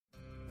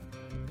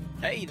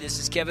Hey, this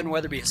is Kevin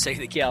Weatherby at Save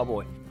the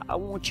Cowboy. I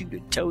want you to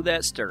toe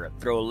that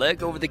stirrup, throw a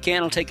leg over the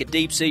cantle, take a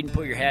deep seat, and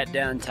pull your hat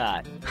down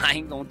tight. I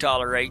ain't gonna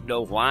tolerate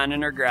no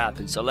whining or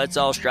griping, so let's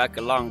all strike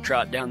a long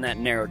trot down that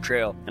narrow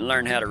trail and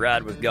learn how to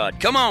ride with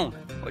God. Come on!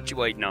 What you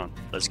waiting on?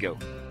 Let's go.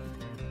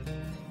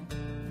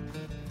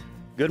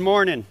 Good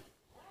morning.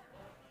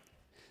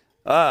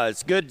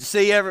 It's good to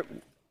see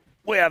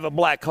we have a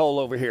black hole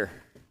over here.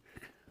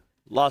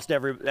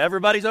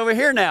 Everybody's over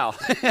here now.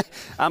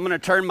 I'm going to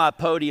turn my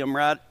podium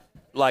right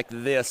like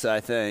this, I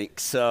think.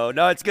 So,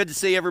 no, it's good to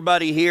see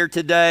everybody here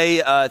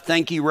today.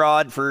 Thank you,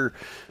 Rod, for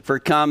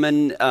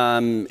coming.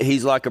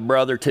 He's like a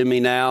brother to me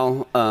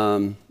now.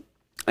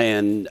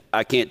 And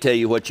I can't tell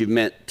you what you've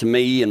meant to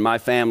me and my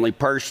family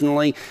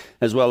personally,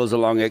 as well as the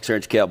Long X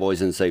Ranch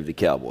Cowboys and Save the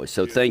Cowboys.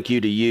 So thank you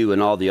to you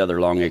and all the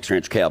other Long X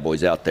Ranch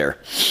Cowboys out there.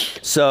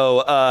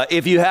 So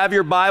if you have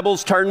your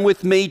Bibles, turn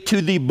with me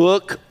to the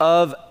book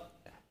of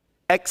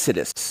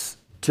Exodus.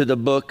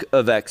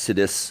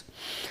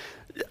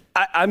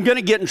 I'm going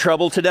to get in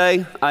trouble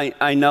today.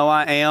 I know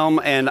I am,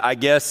 and I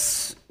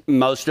guess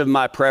most of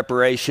my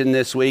preparation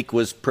this week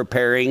was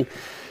preparing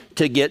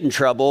to get in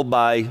trouble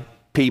by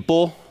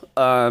people.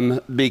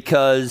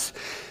 Because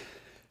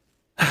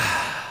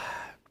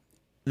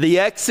the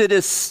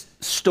Exodus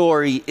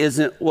story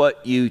isn't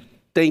what you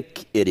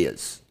think it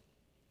is.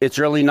 It's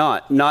really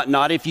not.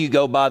 Not if you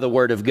go by the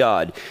Word of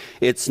God.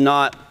 It's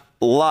not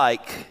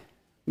like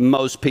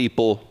most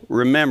people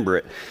remember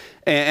it.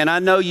 And I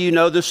know you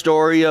know the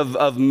story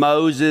of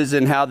Moses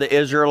and how the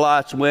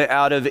Israelites went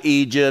out of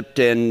Egypt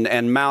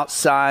and Mount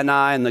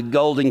Sinai and the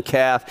golden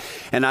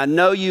calf. And I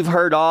know you've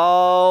heard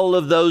all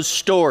of those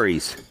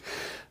stories.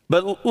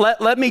 But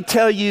let me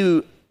tell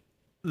you,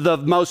 the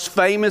most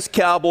famous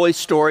cowboy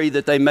story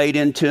that they made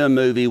into a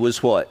movie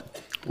was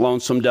what?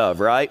 Lonesome Dove,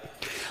 right?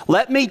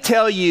 Let me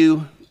tell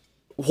you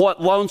what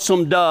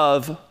Lonesome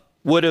Dove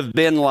would have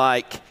been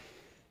like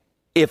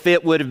if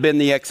it would have been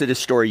the Exodus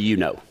story you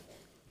know.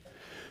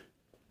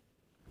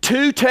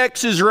 2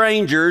 Texas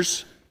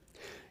Rangers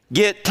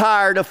get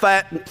tired of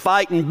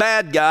fighting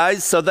bad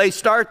guys, so they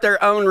start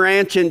their own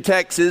ranch in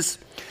Texas.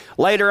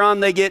 Later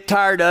on, they get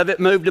tired of it,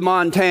 move to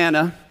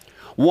Montana.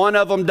 One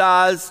of them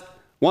dies,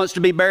 wants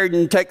to be buried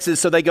in Texas,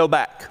 so they go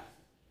back.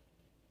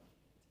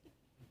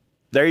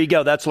 There you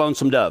go. That's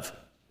Lonesome Dove.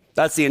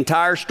 That's the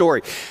entire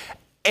story.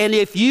 And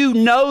if you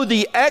know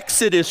the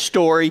Exodus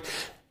story,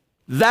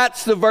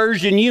 that's the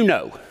version you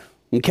know.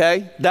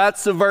 Okay?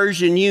 That's the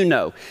version you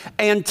know.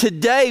 And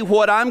today,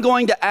 what I'm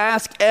going to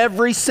ask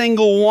every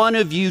single one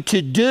of you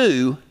to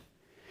do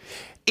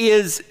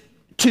is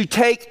to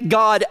take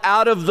God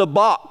out of the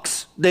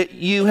box that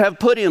you have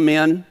put him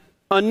in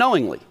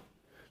unknowingly.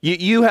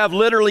 You have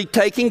literally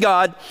taken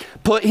God,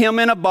 put him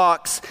in a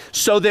box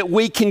so that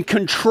we can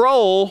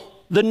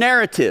control the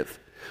narrative.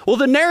 Well,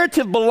 the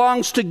narrative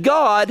belongs to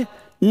God,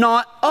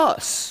 not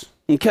us.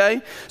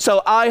 Okay?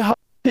 So I hope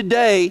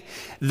today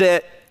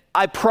that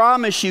I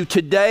promise you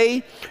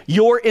today,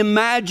 your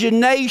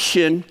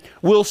imagination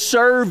will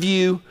serve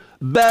you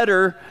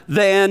better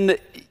than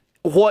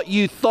what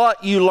you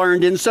thought you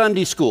learned in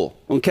Sunday school.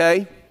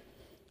 Okay?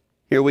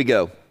 Here we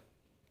go.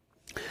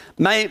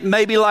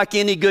 Maybe like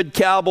any good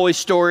cowboy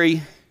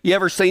story, you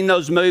ever seen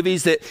those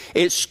movies that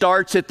it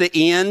starts at the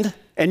end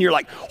and you're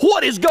like,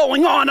 what is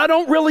going on? I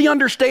don't really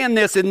understand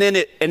this. And then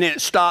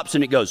it stops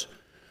and it goes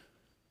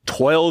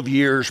 12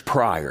 years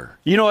prior.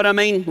 You know what I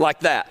mean? Like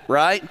that,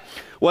 right?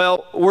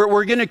 Well,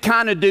 we're going to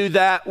kind of do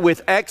that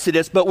with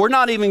Exodus, but we're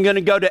not even going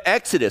to go to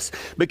Exodus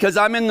because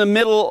I'm in the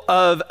middle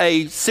of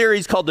a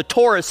series called the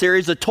Torah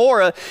series. The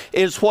Torah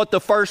is what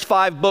the first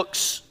 5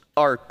 books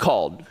are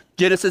called.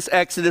 Genesis,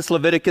 Exodus,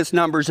 Leviticus,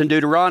 Numbers, and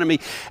Deuteronomy.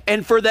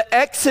 And for the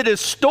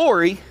Exodus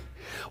story,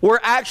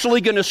 we're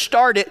actually going to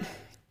start it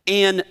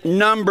in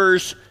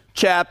Numbers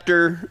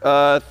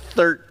chapter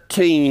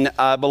 13,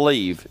 I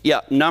believe. Yeah,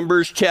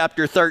 Numbers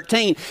chapter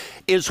 13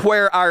 is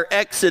where our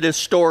Exodus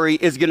story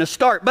is going to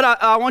start. But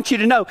I want you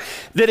to know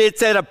that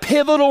it's at a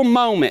pivotal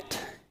moment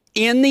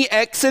in the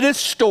Exodus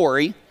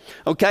story,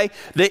 okay?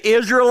 The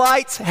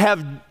Israelites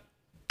have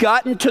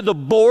gotten to the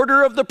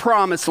border of the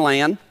Promised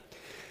Land.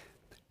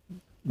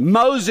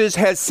 Moses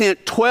has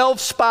sent 12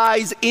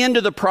 spies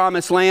into the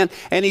Promised Land,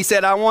 and he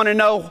said, I want to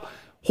know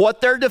what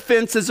their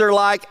defenses are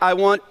like. I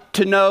want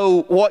to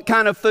know what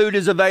kind of food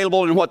is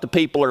available and what the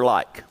people are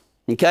like.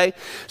 Okay?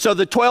 So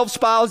the 12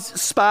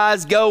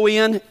 spies go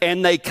in,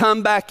 and they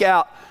come back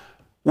out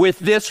with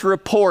this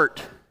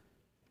report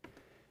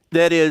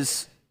that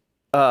is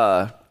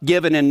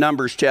given in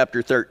Numbers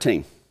chapter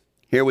 13.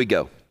 Here we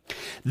go.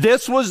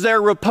 This was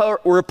their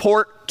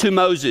report to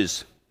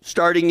Moses,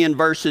 starting in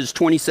verses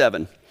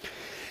 27.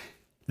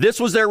 This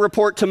was their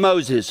report to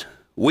Moses.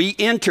 We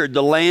entered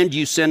the land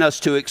you sent us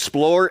to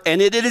explore,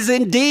 and it is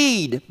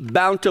indeed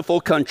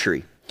bountiful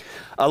country,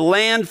 a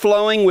land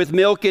flowing with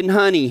milk and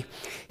honey.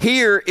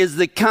 Here is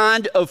the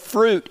kind of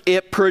fruit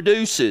it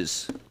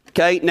produces.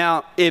 Okay,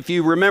 now if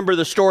you remember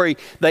the story,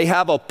 they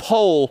have a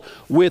pole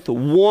with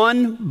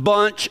one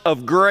bunch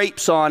of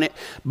grapes on it,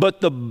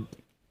 but the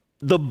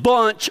the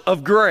bunch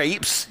of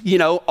grapes, you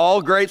know,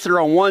 all grapes that are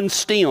on one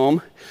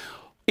stem,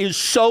 is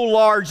so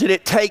large that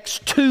it takes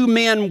 2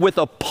 men with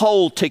a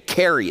pole to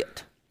carry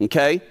it,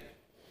 okay?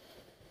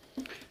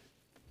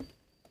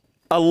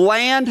 A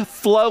land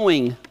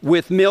flowing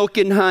with milk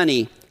and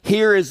honey,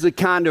 here is the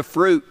kind of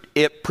fruit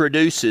it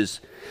produces.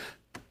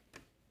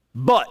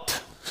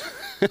 But,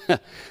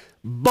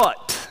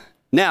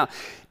 now,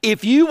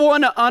 if you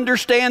want to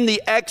understand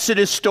the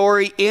Exodus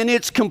story in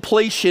its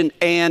completion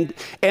and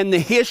the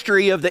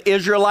history of the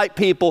Israelite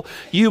people,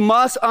 you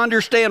must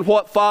understand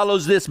what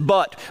follows this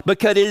but,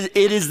 because it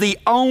is the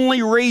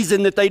only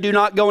reason that they do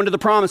not go into the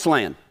promised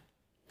land.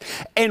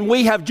 And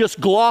we have just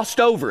glossed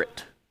over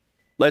it.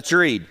 Let's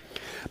read.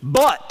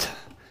 But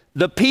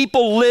the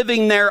people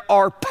living there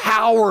are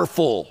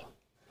powerful,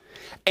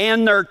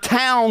 and their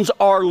towns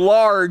are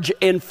large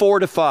and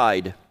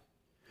fortified.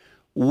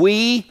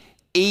 We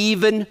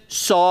even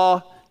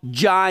saw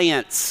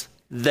giants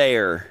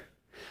there,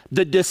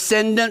 the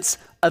descendants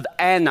of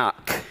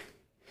Anak,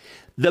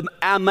 the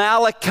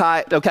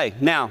Amalekite. Okay,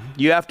 now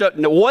you have to,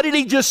 what did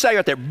he just say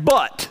right there?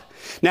 But.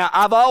 Now,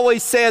 I've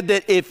always said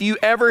that if you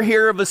ever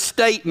hear of a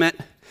statement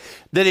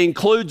that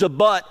includes a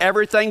but,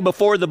 everything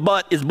before the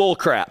but is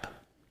bullcrap.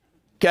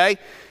 Okay?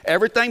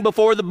 Everything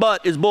before the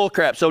but is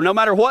bullcrap. So no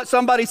matter what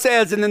somebody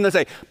says, and then they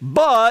say,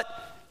 but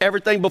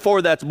everything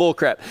before that's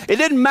bullcrap. It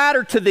didn't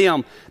matter to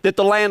them that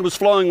the land was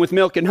flowing with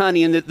milk and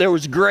honey and that there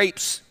was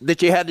grapes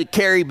that you had to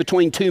carry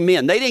between 2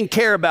 men. They didn't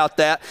care about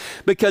that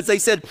because they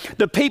said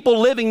the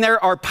people living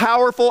there are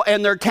powerful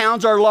and their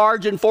towns are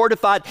large and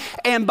fortified.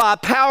 And by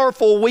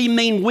powerful, we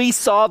mean we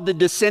saw the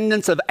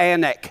descendants of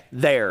Anak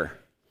there.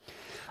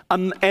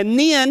 And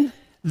then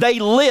they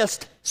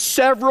list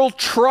several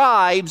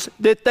tribes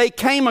that they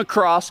came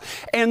across.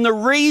 And the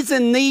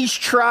reason these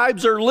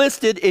tribes are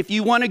listed, if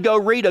you want to go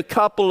read a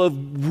couple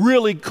of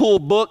really cool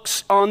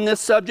books on this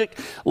subject,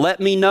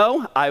 let me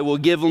know. I will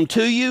give them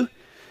to you.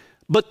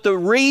 But the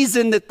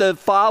reason that the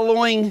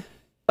following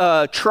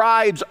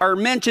tribes are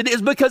mentioned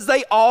is because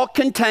they all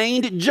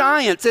contained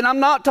giants. And I'm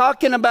not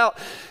talking about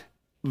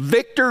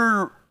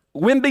Victor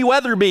Wimby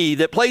Weatherby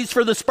that plays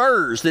for the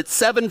Spurs that's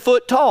 7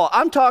 foot tall.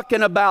 I'm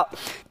talking about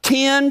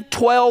 10,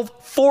 12,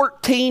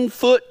 14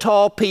 foot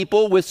tall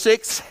people with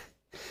 6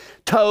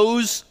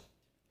 toes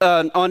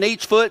on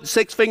each foot,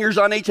 6 fingers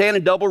on each hand,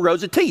 and double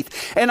rows of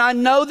teeth. And I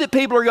know that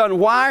people are going,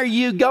 why are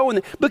you going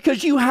there?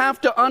 Because you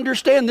have to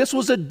understand this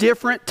was a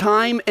different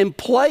time and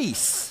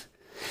place.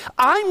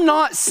 I'm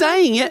not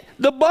saying it,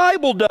 the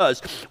Bible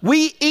does.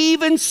 We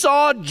even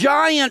saw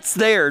giants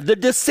there, the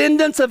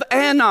descendants of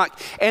Anak.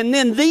 And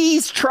then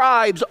these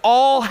tribes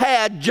all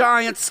had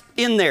giants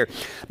in there.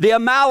 The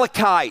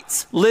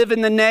Amalekites live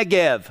in the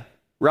Negev,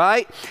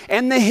 right?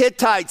 And the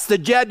Hittites, the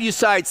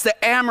Jebusites,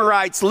 the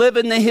Amorites live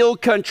in the hill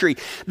country.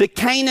 The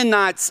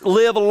Canaanites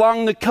live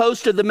along the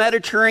coast of the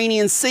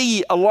Mediterranean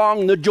Sea,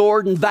 along the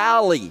Jordan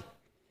Valley.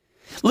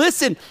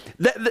 Listen,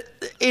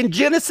 in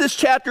Genesis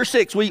chapter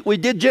 6, we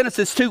did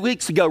Genesis 2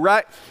 weeks ago,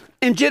 right?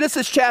 In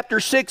Genesis chapter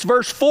 6,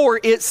 verse 4,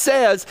 it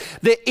says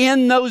that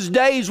in those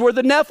days were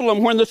the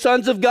Nephilim, when the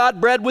sons of God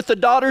bred with the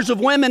daughters of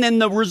women,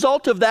 and the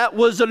result of that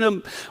was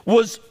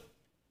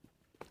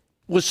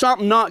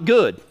something not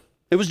good.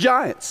 It was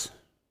giants.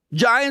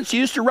 Giants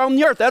used to roam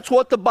the earth. That's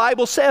what the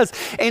Bible says.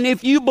 And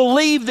if you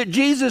believe that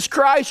Jesus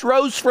Christ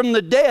rose from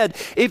the dead,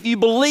 if you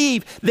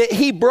believe that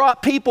he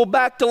brought people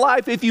back to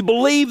life, if you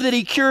believe that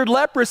he cured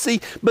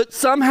leprosy, but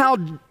somehow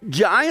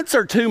giants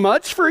are too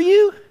much for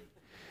you,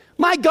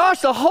 my gosh,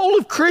 the whole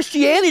of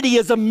Christianity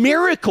is a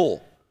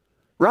miracle,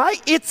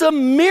 right? It's a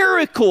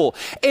miracle.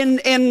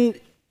 And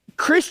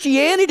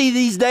Christianity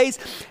these days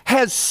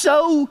has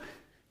so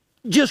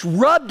just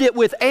rubbed it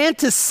with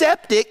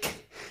antiseptic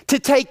to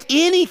take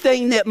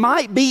anything that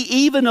might be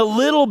even a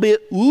little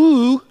bit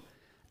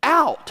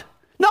out.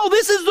 No,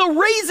 this is the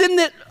reason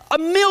that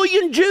 1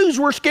 million Jews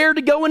were scared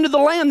to go into the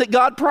land that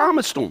God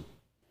promised them.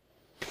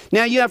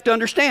 Now you have to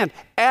understand,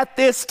 at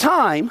this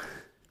time,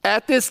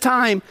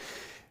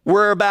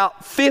 we're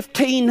about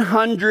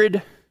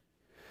 1500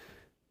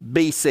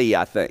 BC,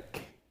 I think.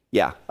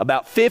 Yeah,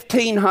 about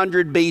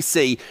 1500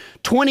 BC.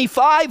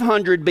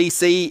 2500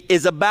 BC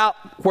is about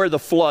where the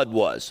flood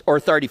was, or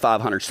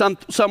 3500,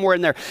 somewhere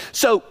in there.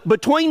 So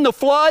between the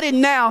flood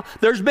and now,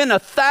 there's been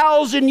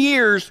 1,000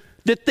 years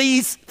that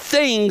these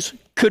things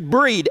could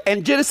breed.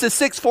 And Genesis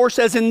 6:4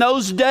 says, in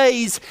those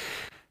days,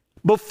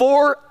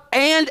 before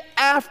and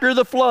after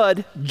the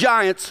flood,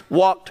 giants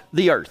walked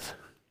the earth.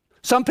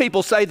 Some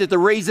people say that the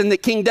reason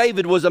that King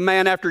David was a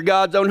man after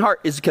God's own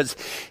heart is because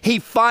he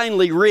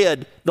finally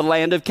rid the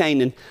land of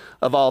Canaan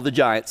of all the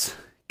giants.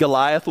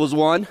 Goliath was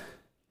one.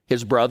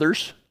 His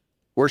brothers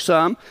were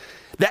some.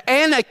 The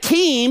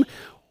Anakim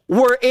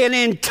were an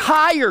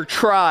entire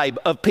tribe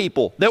of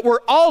people that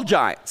were all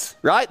giants,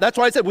 right? That's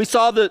why I said we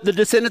saw the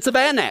descendants of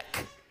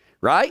Anak,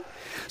 right?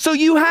 So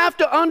you have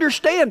to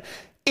understand,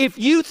 if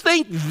you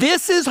think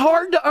this is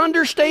hard to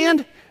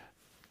understand,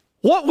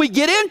 what we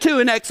get into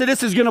in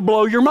Exodus is going to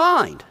blow your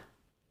mind,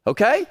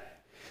 okay?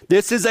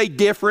 This is a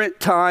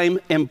different time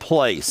and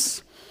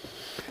place.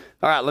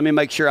 All right, let me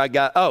make sure I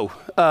got, all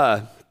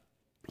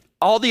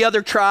the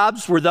other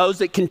tribes were those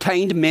that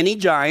contained many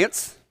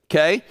giants,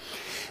 okay?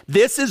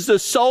 This is the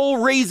sole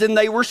reason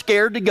they were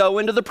scared to go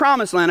into the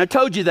promised land. I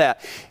told you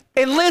that.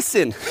 And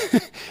listen,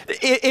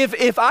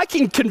 if I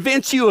can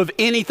convince you of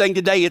anything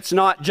today, it's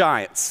not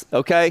giants,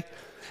 okay?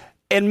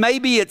 And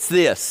maybe it's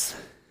this,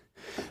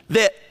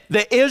 that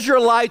the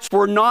Israelites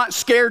were not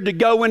scared to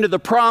go into the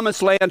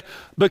promised land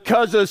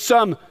because of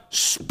some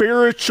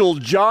spiritual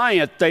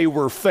giant they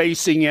were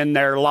facing in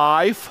their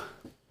life.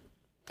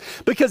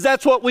 Because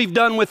that's what we've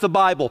done with the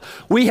Bible.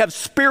 We have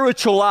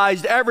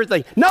spiritualized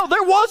everything. No,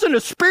 there wasn't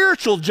a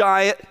spiritual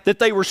giant that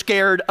they were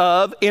scared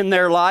of in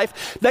their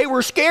life. They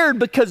were scared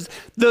because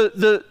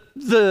the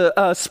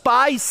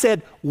spies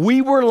said,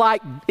 we were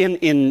like,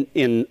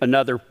 in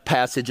another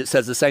passage it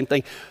says the same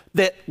thing,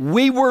 that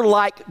we were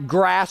like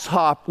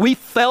grasshoppers. We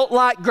felt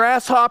like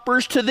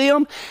grasshoppers to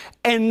them,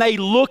 and they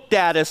looked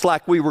at us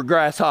like we were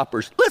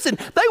grasshoppers. Listen,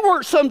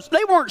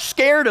 they weren't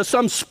scared of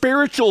some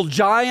spiritual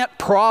giant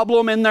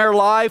problem in their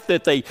life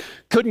that they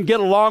couldn't get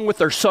along with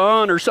their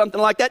son or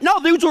something like that. No,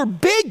 these were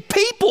big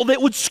people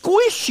that would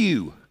squish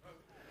you.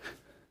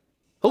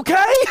 Okay?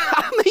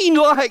 I mean,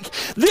 like,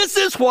 this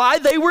is why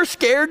they were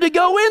scared to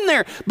go in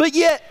there. But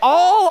yet,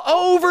 all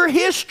over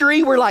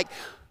history, we're like,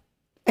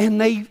 and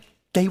they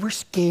were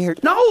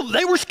scared. No,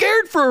 they were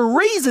scared for a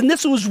reason.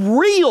 This was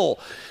real.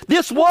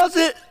 This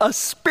wasn't a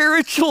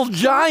spiritual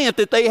giant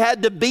that they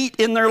had to beat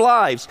in their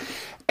lives.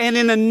 And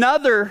in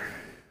another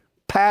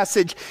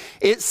passage,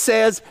 it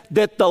says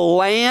that the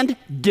land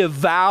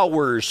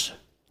devours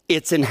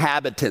its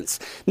inhabitants.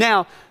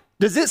 Now,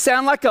 does it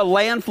sound like a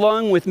land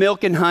flowing with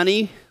milk and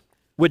honey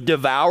would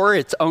devour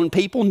its own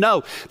people?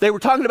 No, they were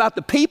talking about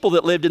the people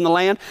that lived in the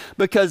land,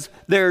 because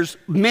there's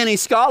many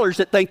scholars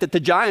that think that the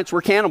giants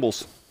were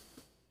cannibals.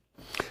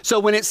 So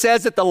when it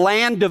says that the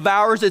land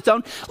devours its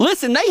own,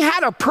 listen, they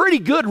had a pretty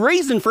good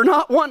reason for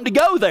not wanting to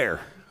go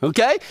there,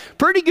 okay?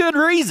 Pretty good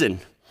reason.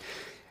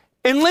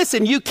 And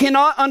listen, you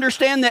cannot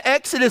understand the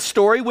Exodus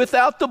story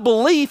without the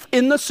belief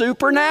in the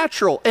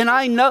supernatural. And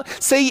I know,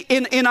 see,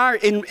 in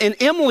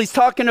Emily's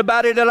talking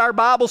about it at our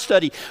Bible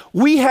study.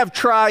 We have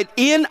tried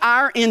in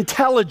our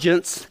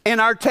intelligence and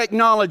our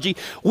technology,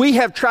 we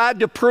have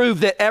tried to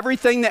prove that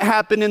everything that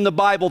happened in the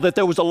Bible, that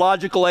there was a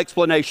logical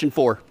explanation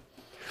for.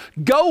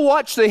 Go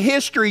watch the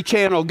History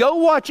Channel. Go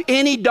watch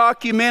any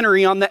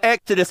documentary on the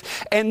Exodus,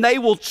 and they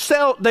will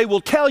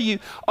tell you,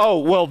 oh,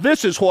 well,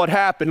 this is what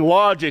happened,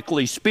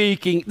 logically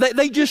speaking.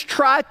 They just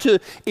try to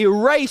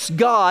erase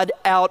God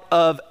out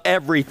of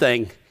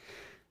everything.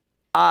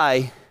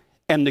 I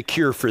am the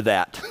cure for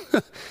that.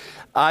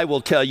 I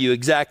will tell you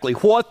exactly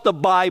what the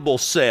Bible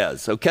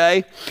says,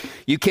 okay?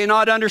 You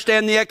cannot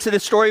understand the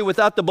Exodus story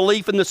without the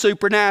belief in the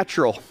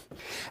supernatural.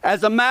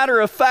 As a matter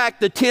of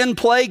fact, the 10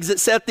 plagues that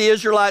set the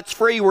Israelites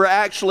free were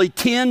actually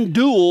 10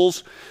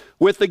 duels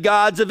with the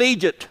gods of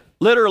Egypt,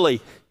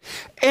 literally.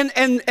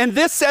 And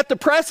this set the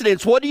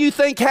precedence. What do you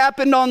think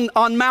happened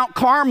on Mount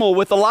Carmel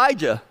with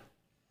Elijah,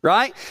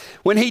 right?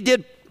 When he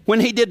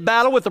did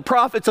battle with the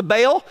prophets of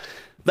Baal,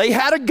 they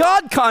had a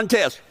God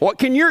contest. What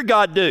can your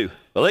God do?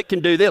 Well, it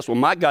can do this. Well,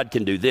 my God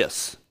can do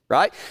this,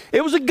 right?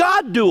 It was a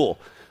God duel.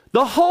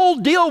 The whole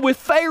deal with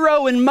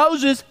Pharaoh and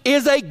Moses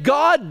is a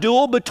God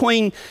duel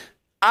between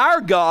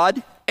our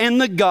God and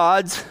the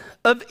gods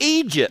of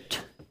Egypt.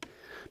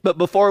 But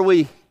before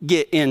we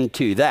get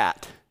into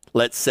that,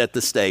 let's set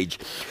the stage.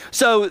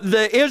 So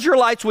the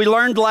Israelites, we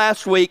learned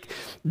last week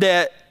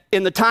that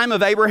in the time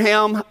of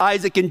Abraham,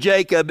 Isaac, and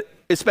Jacob,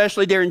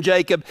 especially during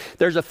Jacob,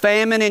 there's a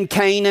famine in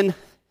Canaan.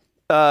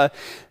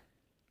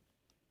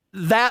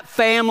 That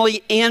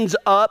family ends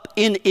up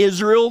in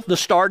Israel, the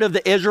start of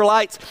the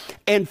Israelites,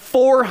 and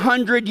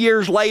 400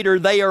 years later,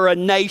 they are a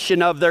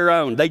nation of their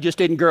own. They just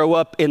didn't grow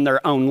up in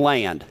their own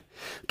land.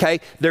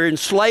 Okay, they're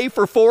enslaved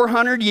for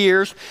 400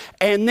 years,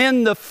 and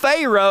then the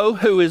Pharaoh,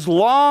 who is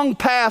long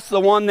past the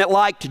one that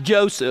liked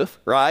Joseph,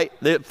 right?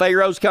 The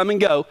Pharaohs come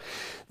and go.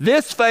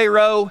 This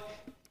Pharaoh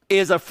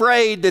is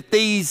afraid that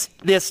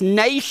this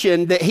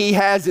nation that he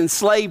has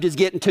enslaved is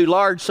getting too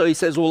large, so he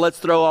says, well, let's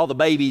throw all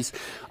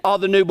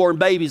the newborn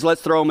babies,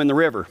 let's throw them in the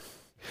river.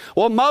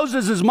 Well,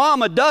 Moses'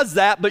 mama does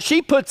that, but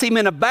she puts him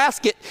in a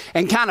basket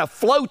and kind of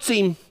floats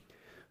him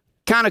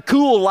kind of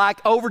cool like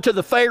over to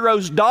the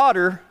Pharaoh's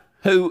daughter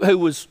who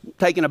was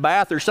taking a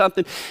bath or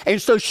something. And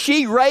so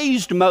she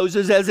raised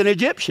Moses as an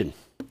Egyptian.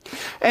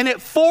 And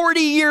at 40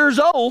 years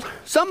old,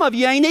 some of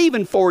you ain't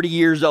even 40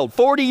 years old.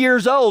 40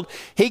 years old,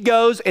 he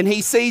goes and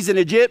he sees an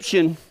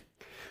Egyptian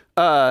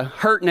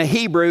hurting a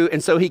Hebrew,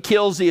 and so he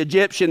kills the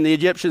Egyptian. The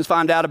Egyptians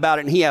find out about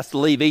it, and he has to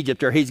leave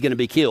Egypt or he's going to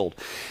be killed.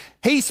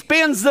 He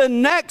spends the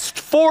next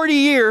 40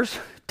 years,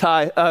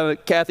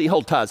 Kathy,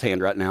 hold Ty's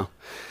hand right now.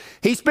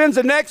 He spends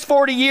the next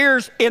 40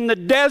 years in the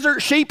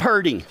desert sheep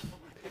herding.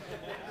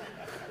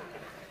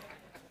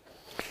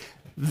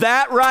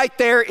 That right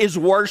there is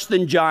worse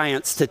than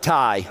giants to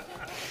Ty.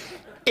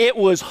 It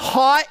was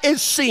hot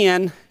as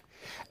sin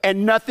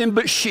and nothing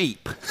but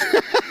sheep.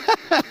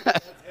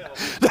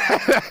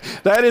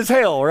 That is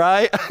hell,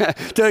 right?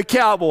 To a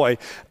cowboy.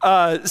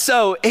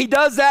 So he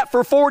does that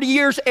for 40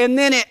 years, and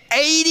then at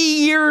 80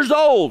 years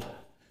old,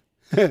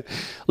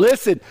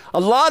 listen, a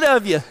lot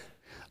of you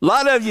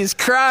is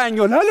crying,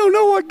 going, I don't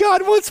know what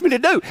God wants me to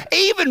do.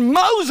 Even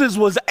Moses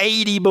was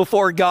 80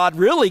 before God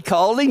really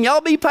called him.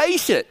 Y'all be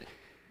patient.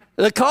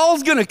 The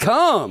call's going to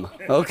come,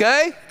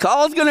 okay?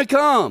 Call's going to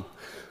come.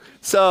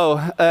 So,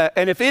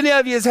 and if any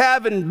of you is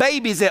having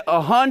babies at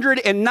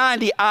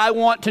 190, I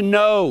want to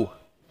know.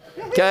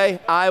 Okay,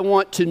 I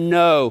want to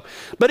know.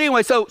 But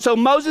anyway, so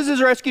Moses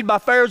is rescued by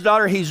Pharaoh's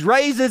daughter. He's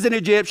raised as an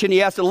Egyptian. He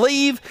has to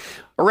leave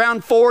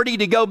around 40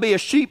 to go be a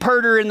sheep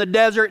herder in the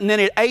desert. And then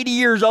at 80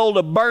 years old,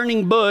 a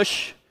burning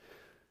bush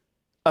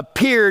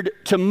appeared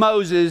to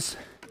Moses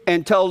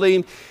and told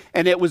him,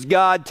 and it was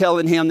God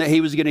telling him that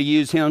he was going to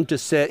use him to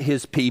set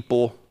his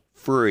people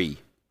free.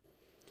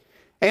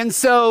 And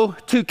so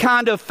to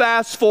kind of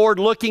fast forward,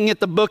 looking at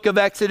the book of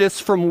Exodus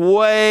from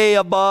way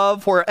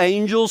above where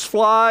angels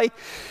fly,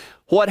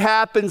 what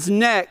happens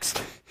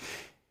next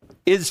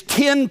is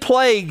 10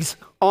 plagues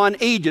on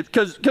Egypt.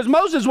 Because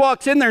Moses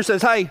walks in there and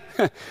says, hey,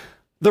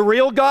 the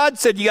real God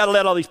said you got to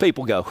let all these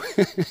people go.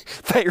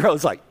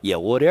 Pharaoh's like, yeah,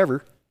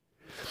 whatever.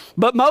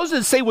 But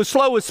Moses, see, was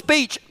slow of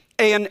speech.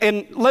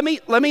 And let me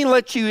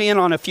let you in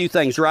on a few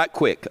things right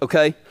quick,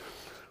 okay?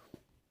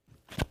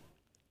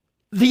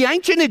 The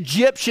ancient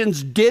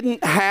Egyptians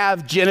didn't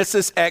have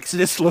Genesis,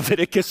 Exodus,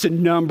 Leviticus,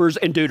 and Numbers,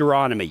 and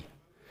Deuteronomy,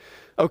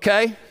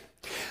 okay?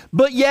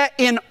 But yet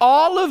in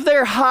all of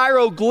their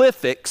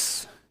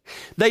hieroglyphics,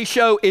 they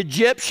show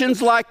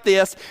Egyptians like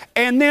this,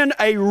 and then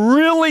a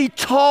really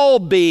tall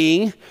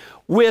being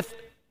with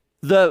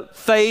the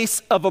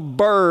face of a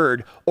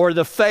bird, or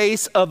the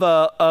face of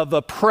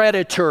a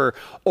predator,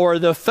 or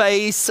the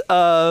face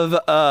of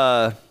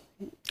a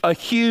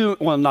human,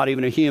 well, not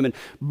even a human,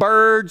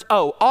 birds,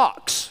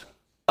 ox,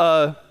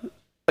 a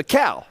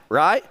cow,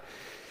 right?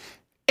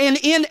 And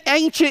in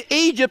ancient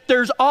Egypt,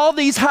 there's all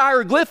these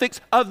hieroglyphics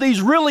of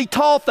these really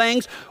tall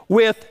things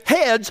with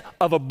heads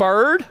of a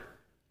bird,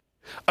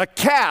 a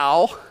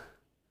cow,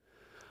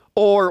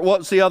 or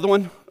what's the other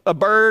one? A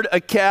bird,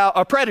 a cow,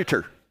 a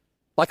predator,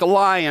 like a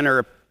lion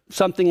or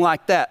something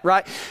like that,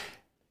 right?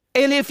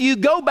 And if you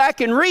go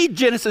back and read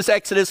Genesis,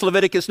 Exodus,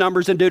 Leviticus,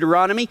 Numbers, and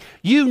Deuteronomy,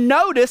 you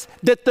notice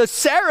that the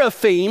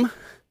seraphim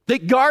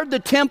that guard the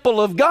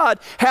temple of God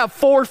have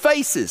 4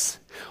 faces.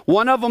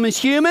 One of them is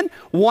human,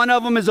 one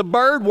of them is a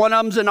bird, one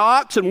of them's an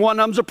ox, and one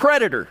of them's a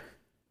predator,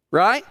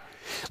 right?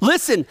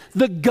 Listen,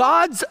 the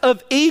gods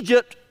of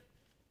Egypt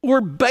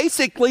were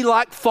basically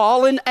like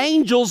fallen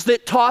angels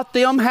that taught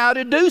them how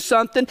to do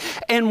something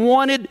and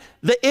wanted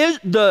the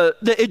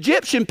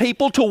Egyptian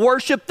people to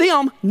worship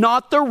them,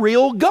 not the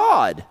real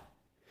God.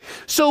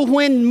 So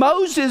when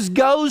Moses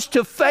goes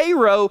to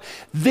Pharaoh,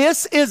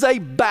 this is a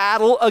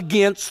battle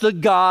against the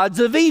gods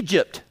of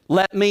Egypt.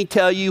 Let me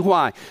tell you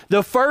why.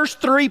 The first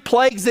 3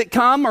 plagues that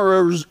come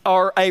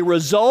are a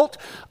result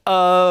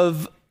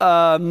of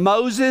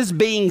Moses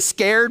being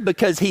scared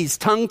because he's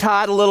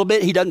tongue-tied a little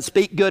bit. He doesn't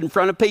speak good in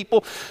front of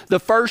people. The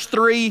first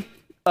 3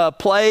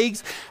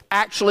 plagues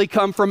actually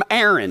come from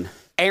Aaron.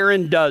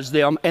 Aaron does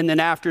them, and then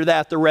after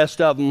that, the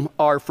rest of them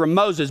are from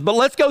Moses. But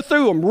let's go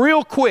through them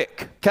real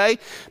quick, okay?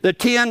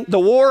 The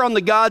war on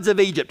the gods of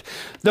Egypt.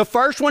 The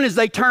first one is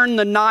they turned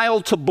the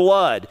Nile to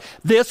blood.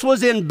 This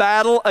was in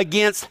battle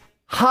against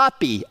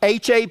Hapi,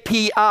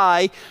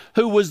 H-A-P-I,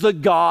 who was the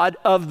god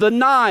of the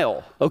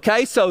Nile,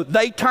 okay? So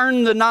they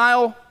turned the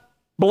Nile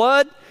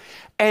blood,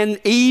 and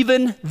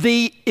even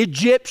the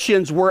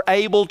Egyptians were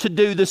able to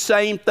do the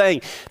same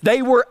thing.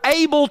 They were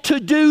able to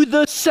do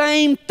the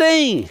same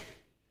thing.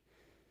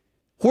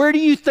 Where do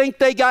you think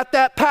they got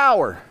that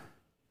power?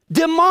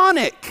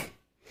 Demonic.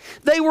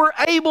 They were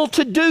able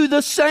to do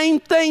the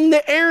same thing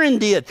that Aaron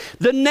did.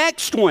 The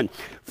next one,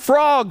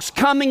 frogs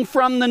coming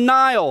from the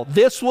Nile.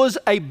 This was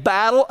a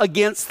battle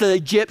against the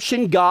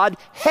Egyptian god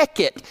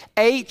Heket,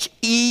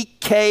 H-E-K-E-T,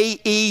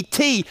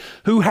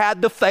 who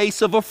had the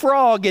face of a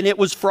frog, and it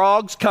was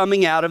frogs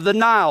coming out of the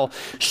Nile.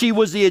 She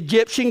was the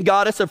Egyptian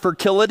goddess of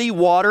fertility,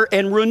 water,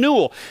 and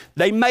renewal.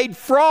 They made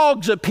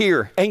frogs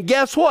appear, and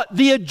guess what?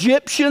 The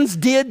Egyptians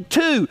did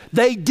too.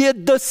 They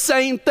did the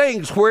same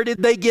things. Where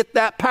did they get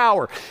that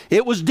power?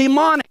 It was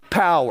demonic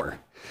power.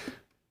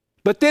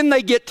 But then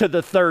they get to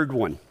the third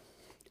one.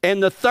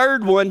 And the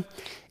third one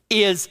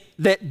is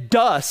that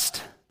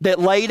dust that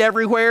laid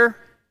everywhere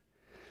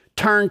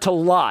turned to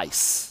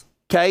lice,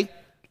 okay?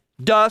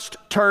 Dust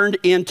turned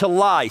into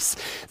lice.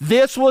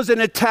 This was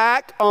an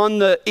attack on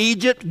the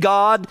Egypt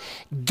god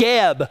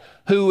Geb,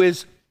 who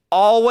is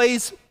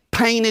always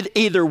painted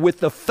either with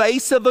the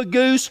face of a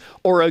goose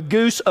or a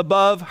goose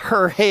above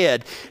her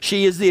head.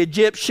 She is the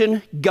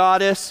Egyptian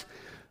goddess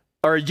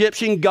or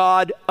Egyptian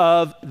god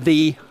of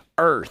the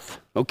earth.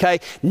 Okay,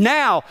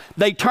 now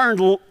they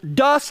turned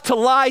dust to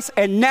lice,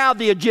 and now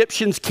the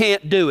Egyptians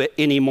can't do it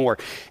anymore.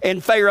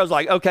 And Pharaoh's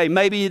like, okay,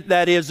 maybe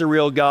that is the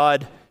real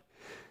God.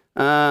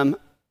 I'll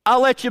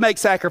let you make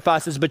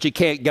sacrifices, but you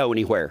can't go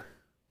anywhere.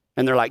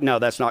 And they're like, no,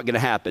 that's not going to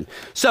happen.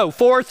 So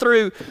 4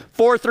 through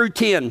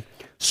 10.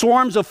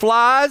 Swarms of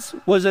flies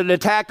was an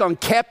attack on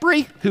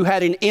Kepri, who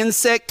had an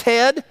insect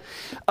head.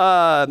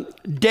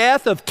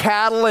 Death of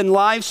cattle and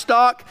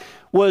livestock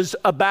was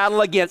a battle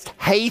against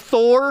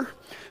Hathor,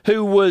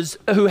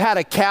 who had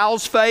a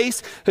cow's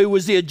face, who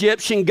was the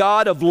Egyptian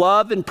god of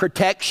love and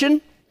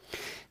protection.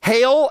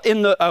 Hail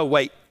in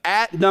the,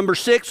 number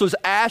 6 was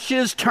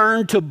ashes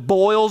turned to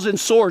boils and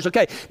sores.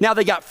 Okay, now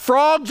they got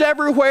frogs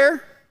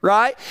everywhere,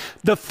 right?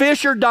 The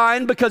fish are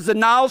dying because the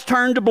Nile's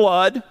turned to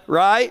blood,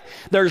 right?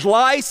 There's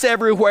lice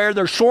everywhere.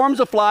 There's swarms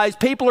of flies.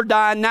 People are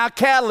dying. Now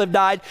cattle have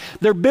died.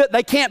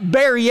 They can't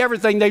bury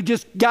everything. They've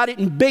just got it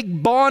in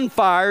big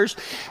bonfires.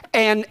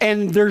 And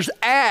there's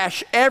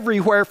ash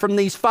everywhere from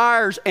these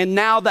fires. And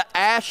now the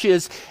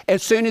ashes,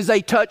 as soon as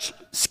they touch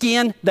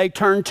skin, they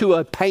turn to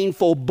a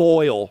painful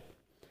boil.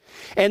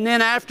 And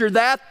then after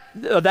that,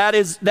 that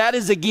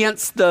is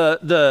against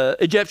the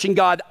Egyptian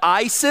god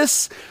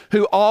Isis,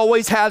 who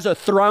always has a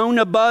throne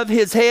above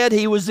his head.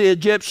 He was the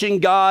Egyptian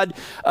god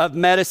of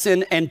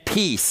medicine and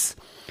peace.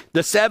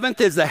 The 7th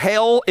is the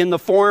hail in the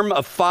form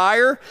of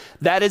fire.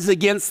 That is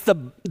against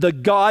the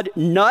god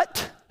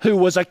Nut, who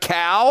was a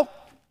cow.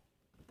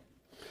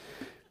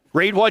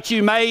 Read what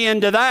you may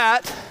into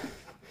that.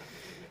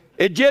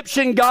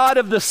 Egyptian god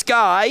of the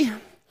sky.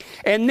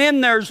 And then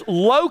there's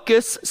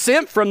locusts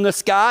sent from the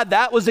sky.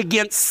 That was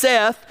against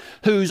Seth,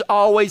 who's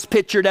always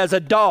pictured as a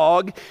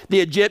dog,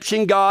 the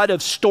Egyptian god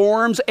of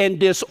storms and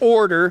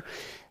disorder.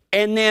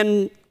 And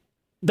then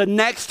the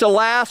next to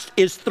last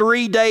is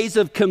 3 days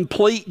of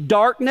complete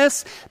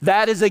darkness.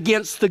 That is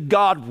against the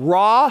god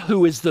Ra,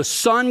 who is the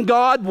sun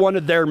god, one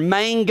of their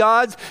main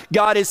gods.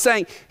 God is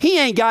saying, he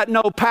ain't got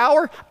no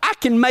power. I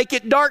can make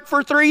it dark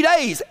for 3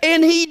 days.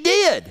 And he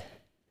did.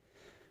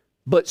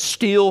 But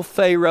still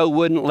Pharaoh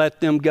wouldn't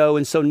let them go.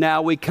 And so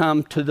now we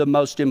come to the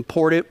most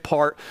important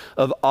part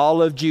of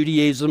all of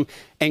Judaism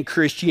and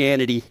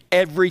Christianity.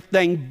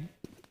 Everything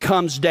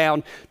comes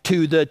down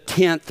to the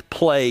 10th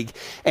plague.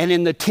 And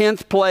in the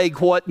 10th plague,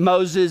 what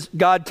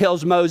God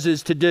tells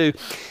Moses to do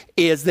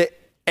is that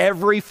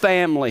every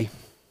family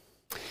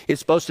is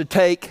supposed to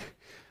take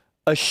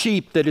a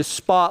sheep that is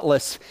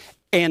spotless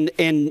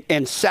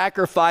and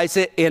sacrifice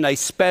it in a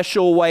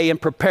special way and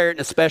prepare it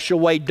in a special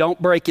way.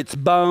 Don't break its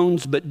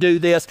bones, but do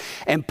this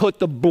and put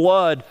the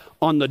blood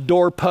on the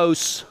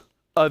doorposts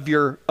of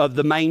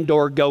the main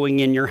door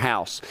going in your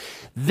house.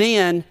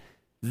 Then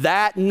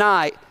that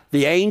night,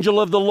 the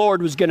angel of the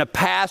Lord was going to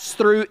pass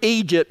through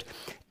Egypt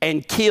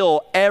and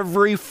kill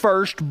every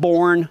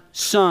firstborn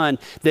son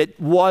that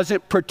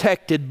wasn't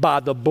protected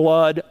by the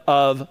blood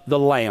of the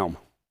Lamb.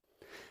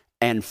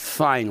 And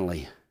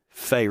finally,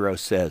 Pharaoh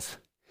says,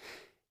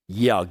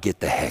 y'all get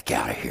the heck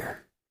out of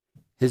here.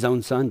 His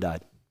own son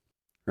died,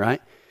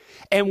 right?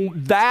 And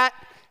that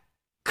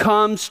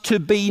comes to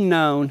be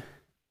known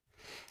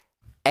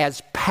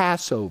as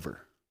Passover.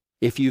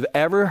 If you've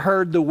ever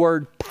heard the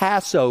word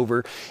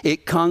Passover,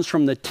 it comes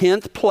from the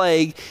 10th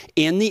plague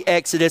in the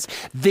Exodus.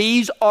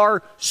 These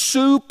are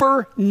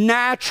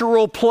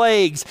supernatural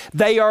plagues.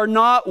 They are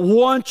not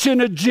once in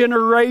a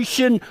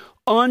generation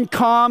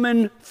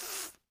uncommon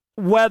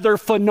weather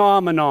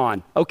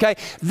phenomenon, okay?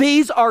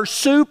 These are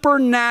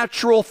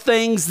supernatural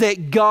things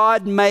that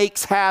God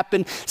makes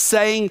happen,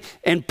 saying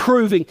and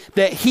proving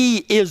that he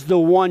is the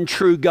one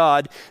true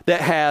God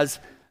that has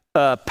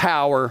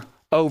power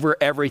over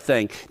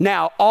everything.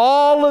 Now,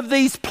 all of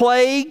these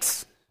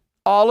plagues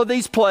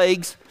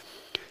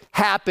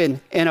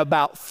happen in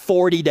about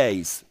 40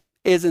 days.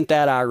 Isn't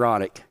that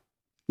ironic?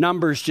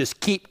 Numbers just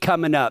keep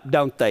coming up,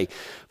 don't they?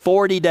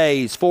 40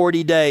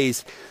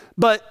 days.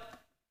 But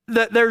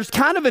there's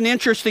kind of an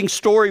interesting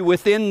story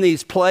within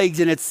these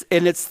plagues, and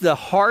it's the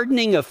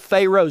hardening of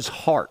Pharaoh's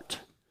heart,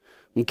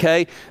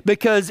 okay?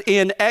 Because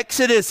in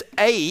Exodus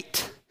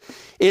 8,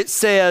 it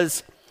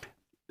says,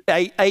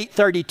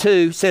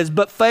 8:32 says,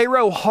 but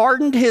Pharaoh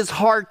hardened his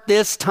heart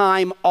this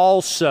time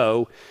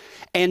also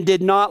and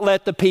did not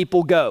let the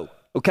people go,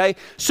 okay?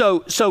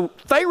 So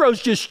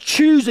Pharaoh's just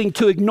choosing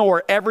to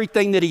ignore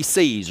everything that he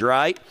sees,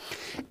 right?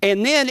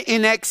 And then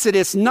in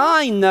Exodus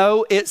 9,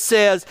 though, it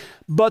says,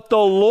 but the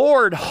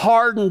Lord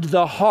hardened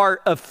the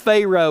heart of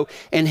Pharaoh,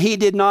 and he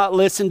did not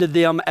listen to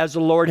them as the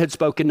Lord had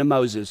spoken to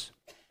Moses.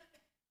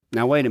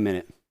 Now, wait a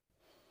minute.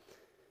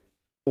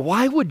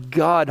 Why would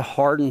God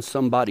harden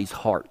somebody's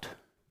heart?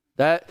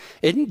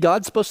 Isn't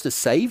God supposed to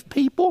save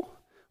people?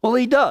 Well,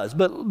 he does,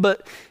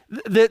 but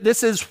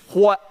this is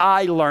what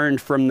I learned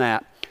from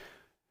that.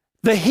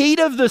 The heat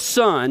of the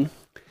sun,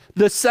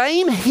 the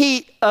same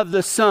heat of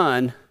the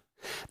sun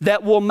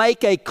that will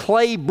make a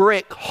clay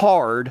brick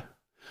hard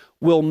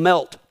will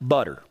melt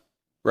butter,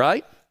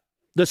 right?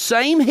 The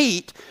same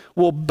heat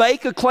will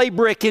bake a clay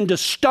brick into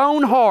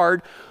stone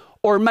hard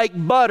or make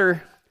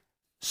butter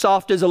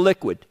soft as a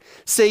liquid.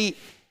 See,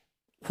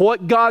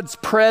 what God's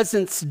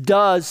presence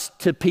does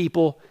to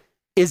people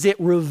is it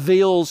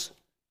reveals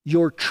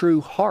your true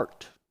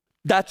heart.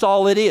 That's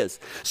all it is.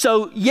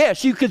 So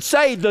yes, you could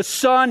say the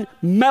sun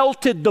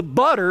melted the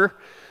butter,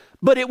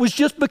 But it was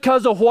just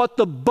because of what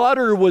the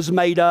butter was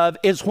made of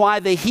is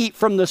why the heat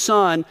from the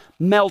sun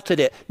melted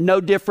it.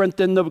 No different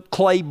than the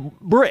clay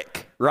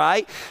brick,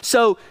 right?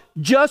 So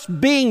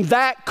just being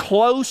that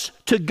close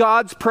to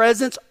God's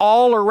presence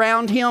all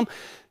around him,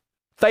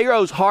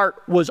 Pharaoh's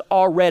heart was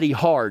already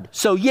hard.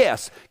 So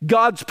yes,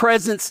 God's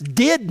presence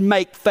did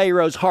make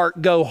Pharaoh's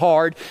heart go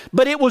hard,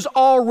 but it was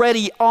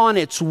already on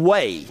its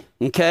way,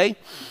 okay?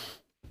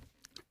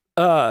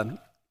 And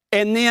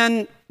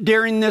then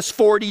during this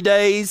 40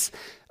 days,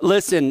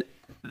 listen,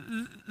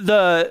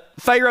 the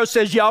Pharaoh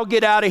says, y'all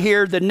get out of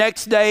here. The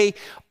next day,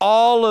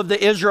 all of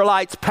the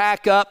Israelites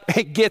pack up.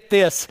 And get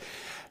this,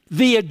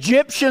 the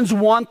Egyptians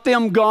want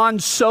them gone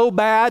so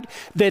bad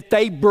that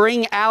they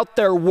bring out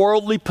their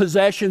worldly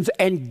possessions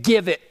and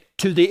give it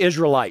to the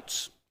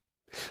Israelites.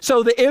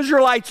 So the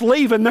Israelites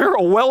leave and they're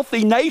a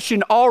wealthy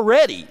nation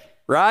already,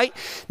 right?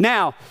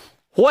 Now,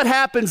 what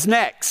happens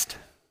next?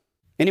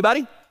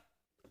 Anybody?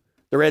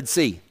 The Red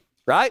Sea,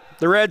 right?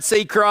 The Red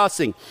Sea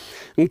crossing.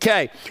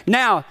 Okay,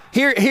 now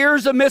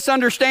here's a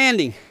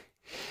misunderstanding.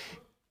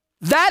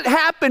 That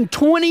happened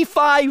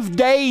 25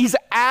 days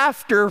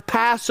after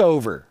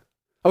Passover.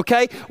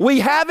 Okay,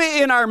 we have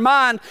it in our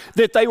mind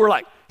that they were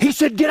like, he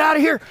said, get out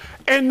of here.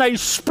 And they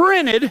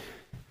sprinted.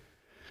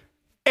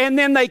 And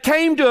then they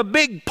came to a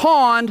big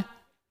pond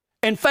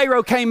and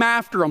Pharaoh came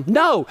after them.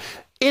 No,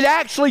 it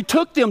actually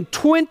took them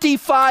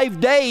 25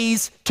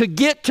 days to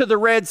get to the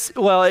Red Sea.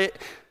 Well,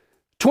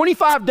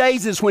 25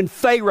 days is when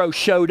Pharaoh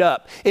showed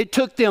up. It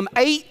took them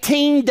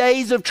 18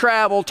 days of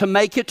travel to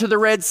make it to the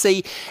Red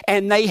Sea,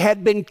 and they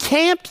had been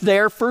camped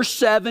there for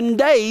 7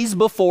 days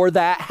before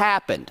that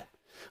happened.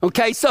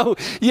 Okay, so,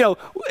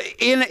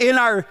 in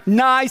our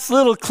nice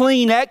little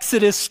clean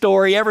Exodus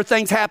story,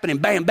 everything's happening,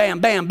 bam, bam,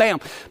 bam,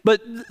 bam.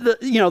 But,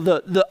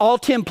 the all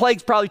 10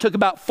 plagues probably took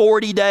about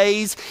 40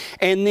 days,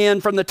 and then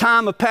from the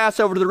time of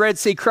Passover to the Red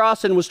Sea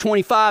crossing was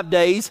 25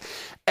 days.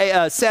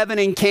 7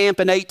 in camp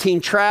and 18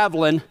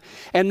 traveling.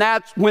 And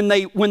that's when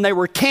they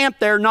were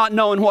camped there not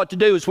knowing what to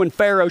do is when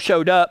Pharaoh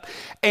showed up.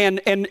 And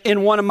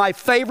in one of my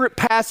favorite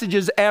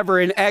passages ever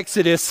in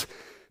Exodus,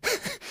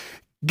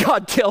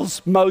 God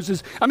tells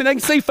Moses, they can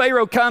see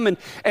Pharaoh coming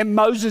and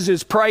Moses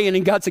is praying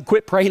and God said,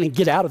 quit praying and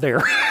get out of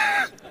there.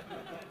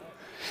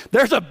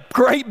 There's a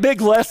great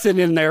big lesson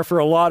in there for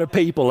a lot of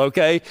people,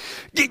 okay?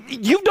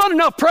 You've done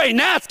enough praying,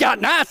 now it's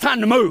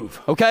time to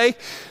move, okay?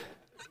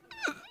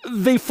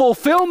 The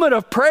fulfillment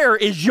of prayer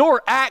is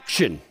your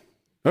action,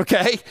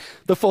 okay?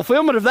 The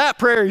fulfillment of that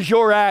prayer is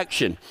your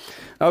action.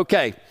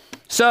 Okay,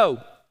 so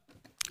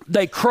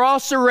they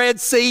cross the Red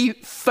Sea.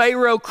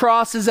 Pharaoh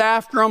crosses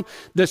after them.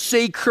 The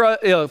sea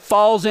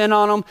falls in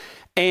on them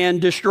and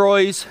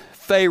destroys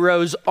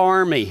Pharaoh's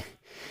army.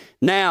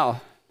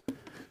 Now,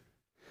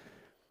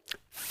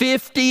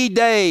 50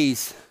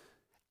 days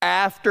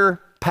after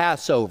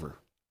Passover,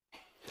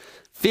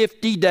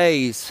 50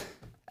 days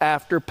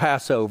after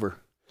Passover,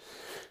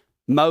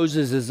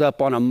 Moses is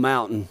up on a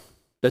mountain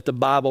that the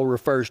Bible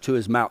refers to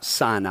as Mount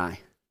Sinai.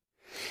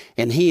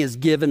 And he is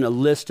given a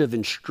list of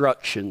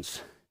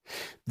instructions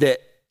that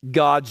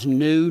God's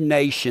new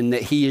nation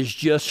that he has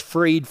just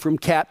freed from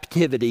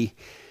captivity,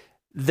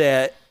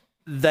 that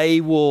they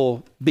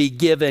will be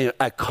given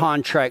a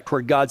contract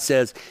where God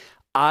says,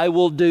 I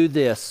will do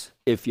this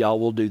if y'all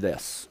will do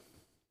this.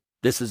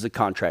 This is the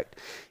contract.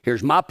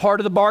 Here's my part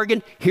of the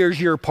bargain. Here's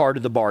your part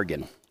of the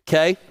bargain.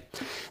 Okay?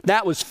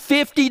 That was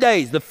 50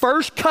 days. The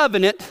first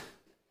covenant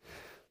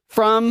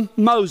from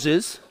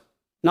Moses,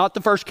 not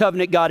the first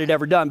covenant God had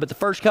ever done, but the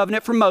first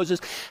covenant from Moses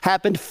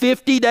happened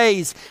 50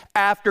 days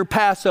after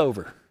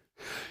Passover.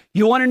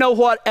 You want to know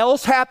what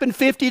else happened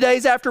 50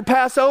 days after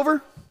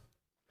Passover?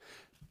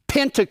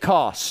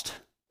 Pentecost.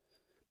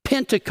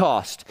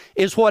 Pentecost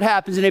is what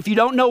happens. And if you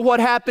don't know what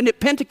happened at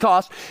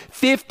Pentecost,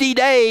 50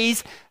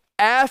 days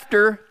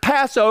after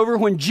Passover,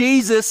 when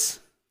Jesus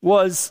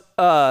was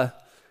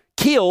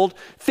killed,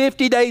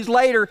 50 days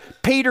later,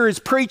 Peter is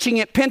preaching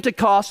at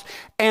Pentecost,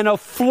 and a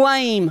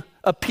flame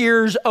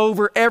appears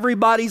over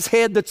everybody's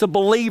head that's a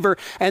believer,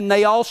 and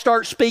they all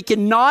start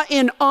speaking not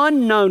in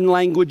unknown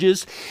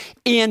languages,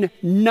 in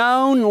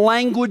known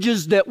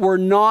languages that were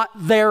not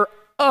their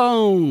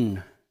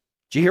own.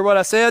 Did you hear what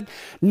I said?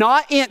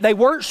 They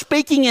weren't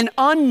speaking in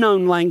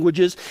unknown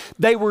languages.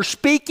 They were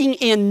speaking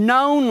in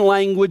known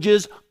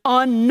languages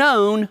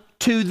unknown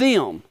to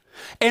them.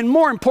 And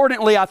more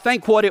importantly, I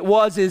think what it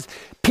was is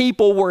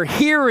people were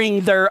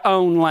hearing their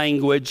own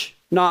language,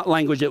 not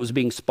language that was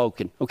being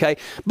spoken, okay?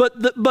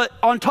 But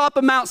on top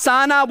of Mount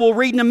Sinai, we'll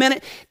read in a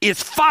minute,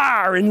 is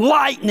fire and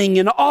lightning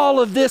and all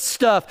of this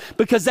stuff,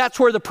 because that's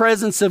where the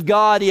presence of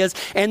God is.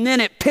 And then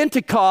at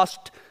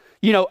Pentecost,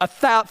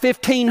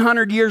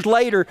 1,500 years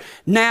later,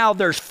 now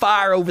there's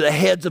fire over the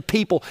heads of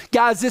people.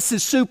 Guys, this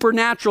is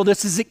supernatural.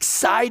 This is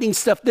exciting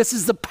stuff. This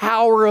is the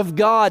power of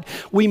God.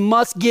 We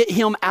must get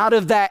him out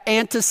of that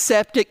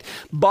antiseptic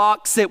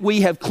box that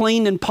we have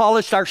cleaned and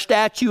polished our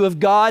statue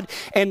of God,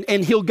 and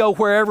he'll go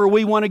wherever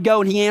we want to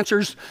go, and he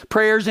answers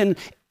prayers and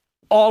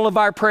all of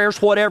our prayers,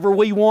 whatever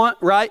we want,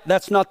 right?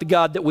 That's not the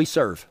God that we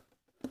serve.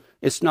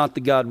 It's not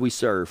the God we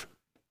serve.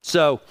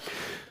 So,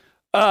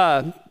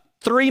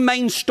 three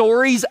main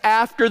stories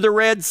after the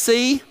Red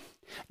Sea.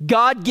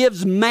 God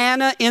gives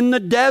manna in the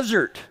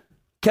desert.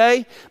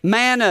 Okay?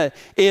 Manna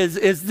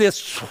is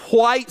this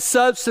white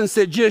substance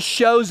that just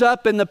shows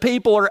up and the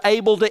people are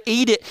able to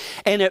eat it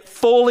and it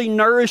fully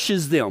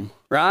nourishes them,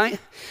 right?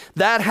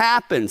 That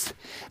happens.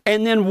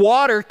 And then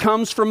water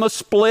comes from a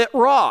split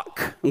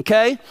rock,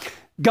 okay?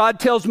 God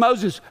tells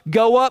Moses,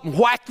 go up and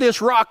whack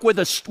this rock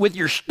with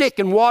your stick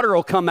and water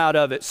will come out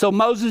of it. So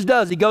Moses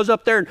does. He goes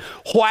up there and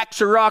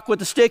whacks a rock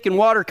with a stick and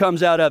water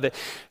comes out of it.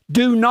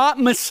 Do not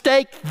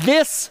mistake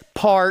this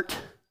part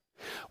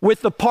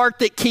with the part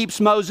that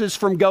keeps Moses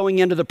from going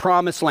into the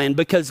promised land,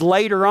 because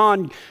later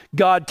on,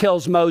 God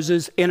tells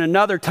Moses in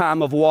another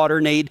time of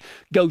water need,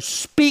 go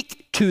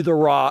speak to the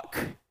rock.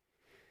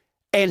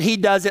 And he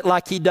does it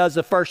like he does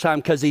the first time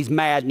because he's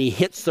mad and he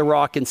hits the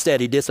rock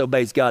instead. He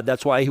disobeys God.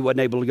 That's why he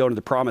wasn't able to go into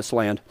the promised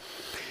land.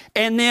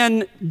 And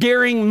then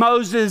during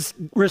Moses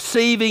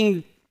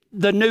receiving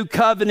the new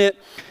covenant,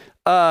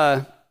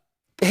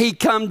 he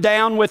come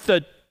down with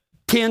the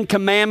 10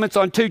 commandments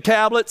on 2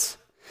 tablets.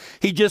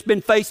 He'd just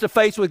been face to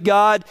face with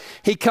God.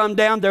 He come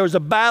down. There was a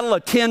battle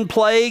of 10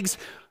 plagues,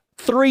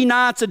 3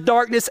 nights of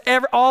darkness,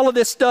 all of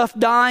this stuff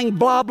dying,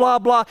 blah, blah,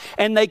 blah.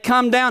 And they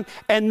come down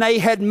and they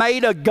had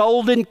made a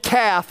golden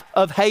calf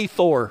of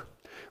Hathor.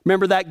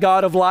 Remember that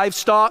god of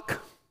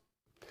livestock?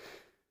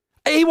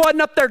 He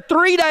wasn't up there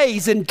 3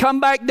 days and come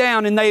back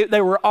down and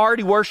they were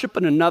already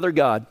worshiping another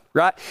god,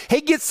 right? He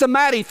gets so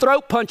mad he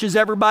throat punches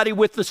everybody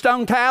with the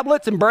stone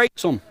tablets and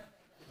breaks them.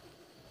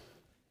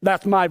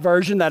 That's my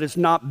version. That is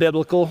not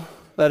biblical.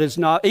 That is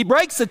not. He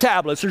breaks the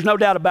tablets. There's no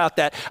doubt about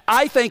that.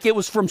 I think it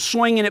was from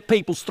swinging at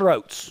people's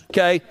throats,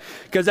 okay?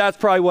 Because that's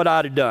probably what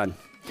I'd have done.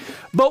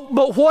 But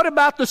what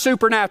about the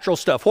supernatural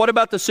stuff? What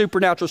about the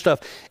supernatural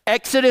stuff?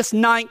 Exodus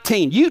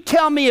 19. You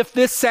tell me if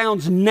this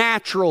sounds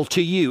natural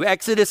to you.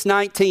 Exodus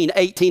 19,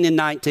 18 and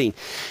 19.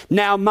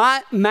 Now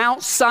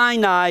Mount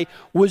Sinai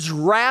was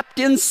wrapped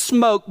in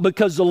smoke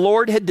because the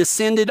Lord had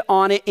descended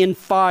on it in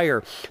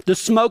fire. The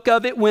smoke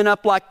of it went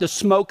up like the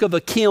smoke of a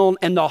kiln,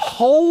 and the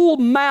whole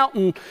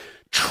mountain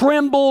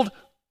trembled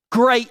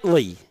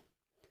greatly.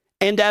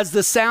 And as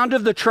the sound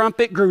of the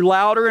trumpet grew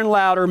louder and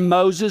louder,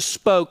 Moses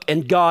spoke,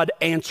 and God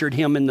answered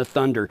him in the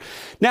thunder.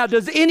 Now,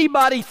 does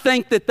anybody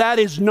think that that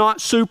is not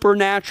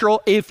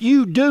supernatural? If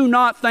you do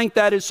not think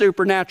that is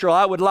supernatural,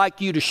 I would like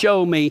you to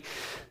show me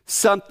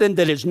something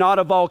that is not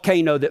a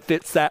volcano that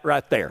fits that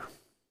right there,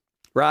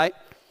 right?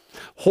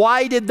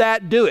 Why did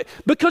that do it?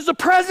 Because the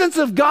presence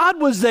of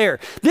God was there.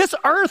 This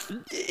earth,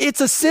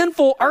 it's a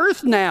sinful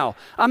earth now.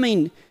 I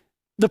mean,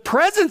 the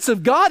presence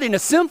of God in a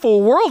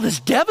sinful world is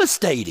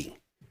devastating.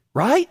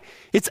 Right?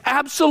 It's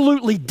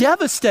absolutely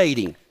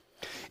devastating.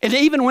 And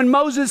even when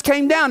Moses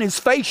came down, his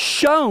face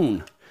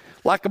shone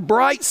like a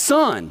bright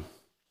sun.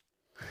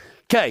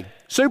 Okay,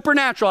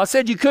 supernatural. I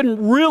said you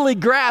couldn't really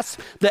grasp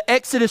the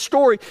Exodus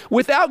story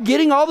without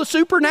getting all the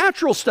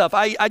supernatural stuff.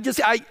 I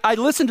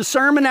listened to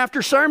sermon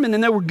after sermon,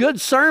 and they were good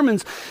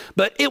sermons,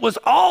 but it was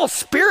all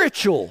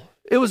spiritual.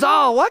 It was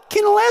all, what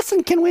kind of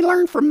lesson can we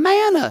learn from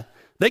manna?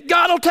 That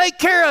God will take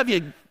care of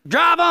you.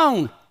 Drive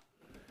on.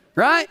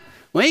 Right?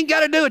 We ain't got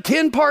to do a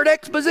 10-part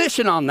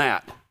exposition on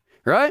that,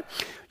 right?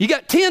 You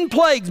got 10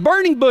 plagues,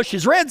 burning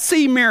bushes, Red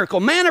Sea miracle,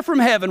 manna from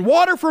heaven,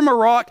 water from a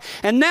rock,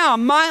 and now a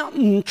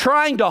mountain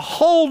trying to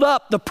hold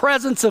up the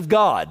presence of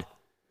God,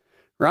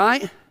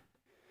 right?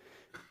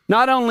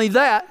 Not only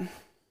that,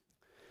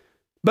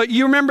 but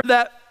you remember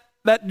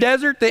that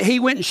desert that he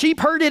went and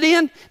sheep herded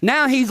in?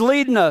 Now he's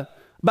leading about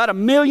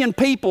 1 million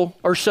people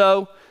or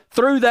so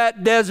through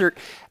that desert,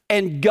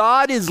 and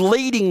God is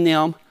leading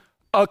them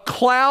a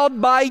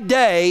cloud by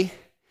day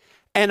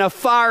and a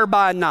fire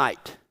by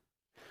night.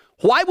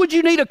 Why would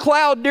you need a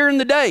cloud during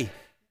the day?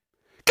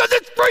 Because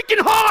it's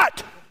freaking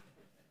hot.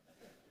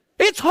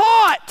 It's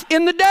hot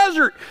in the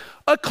desert.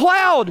 A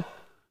cloud.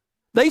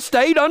 They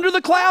stayed under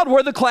the cloud.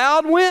 Where the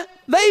cloud went,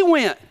 they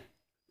went.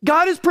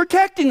 God is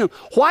protecting them.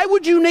 Why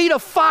would you need a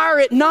fire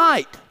at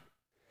night?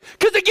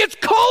 Because it gets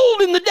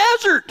cold in the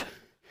desert.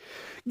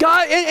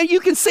 God, and you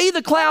can see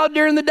the cloud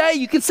during the day.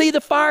 You can see the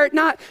fire at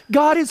night.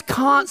 God is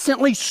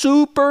constantly,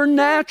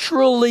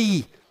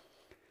 supernaturally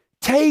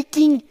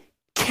taking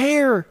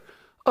care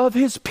of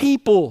his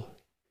people.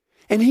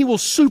 And he will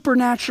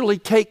supernaturally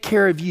take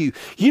care of you.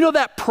 You know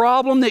that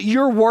problem that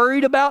you're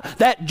worried about?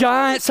 That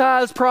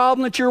giant-sized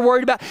problem that you're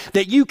worried about?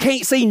 That you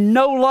can't see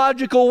no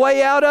logical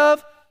way out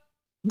of?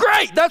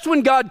 Great! That's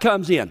when God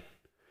comes in.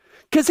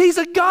 Because he's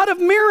a God of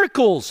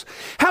miracles.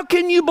 How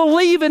can you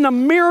believe in a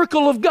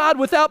miracle of God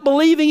without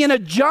believing in a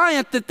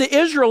giant that the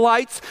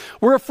Israelites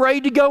were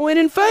afraid to go in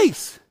and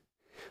face?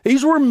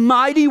 These were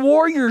mighty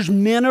warriors,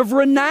 men of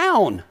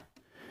renown.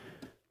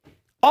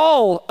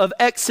 All of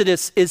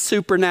Exodus is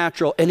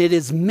supernatural, and it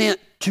is meant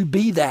to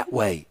be that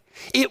way.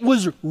 It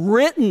was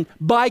written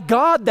by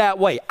God that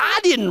way. I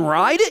didn't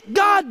write it,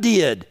 God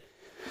did.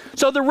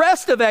 So the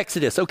rest of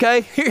Exodus,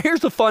 okay,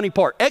 here's the funny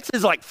part. Exodus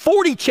is like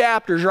 40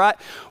 chapters, right?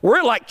 We're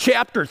at like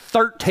chapter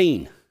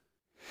 13.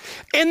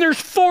 And there's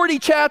 40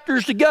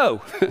 chapters to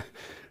go.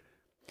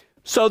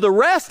 So the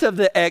rest of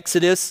the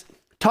Exodus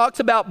talks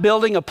about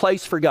building a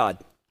place for God.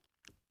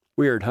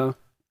 Weird, huh?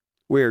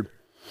 Weird.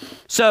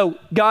 So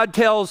God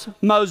tells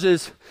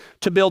Moses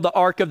to build the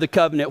Ark of the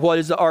Covenant. What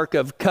is the Ark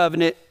of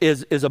Covenant?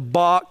 Is a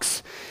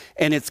box,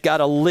 and it's got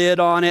a lid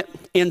on it.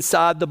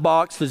 Inside the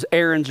box is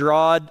Aaron's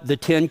rod, the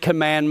 10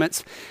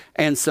 Commandments,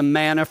 and some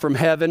manna from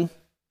heaven.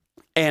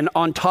 And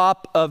on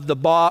top of the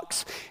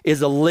box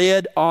is a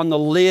lid. On the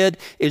lid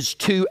is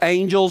 2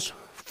 angels,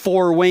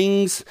 4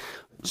 wings,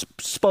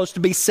 supposed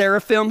to be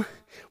seraphim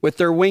with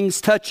their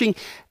wings touching.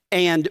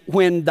 And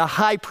when the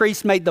high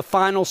priest made the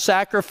final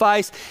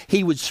sacrifice,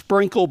 he would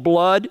sprinkle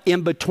blood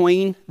in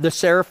between the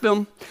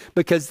seraphim,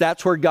 because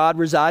that's where God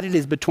resided,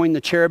 is between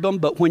the cherubim.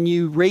 But when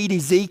you read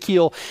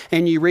Ezekiel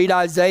and you read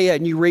Isaiah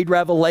and you read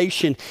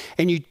Revelation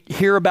and you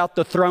hear about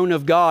the throne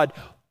of God,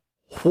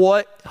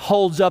 what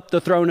holds up the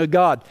throne of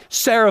God?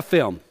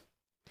 Seraphim.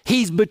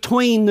 He's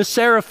between the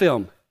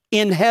seraphim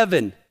in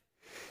heaven.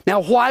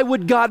 Now, why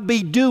would God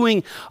be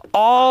doing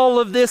all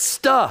of this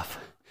stuff?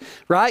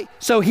 Right?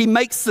 So he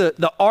makes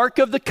the Ark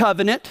of the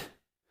Covenant,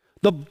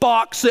 the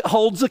box that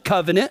holds the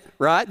covenant,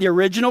 right? The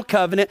original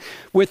covenant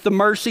with the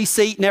mercy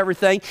seat and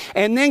everything.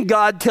 And then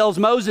God tells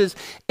Moses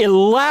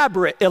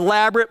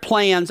elaborate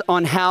plans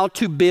on how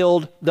to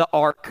build the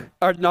ark,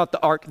 or not the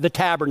ark, the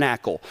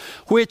tabernacle,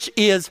 which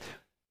is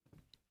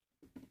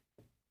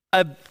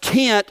a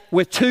tent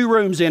with 2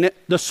 rooms in it.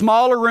 The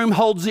smaller room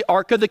holds the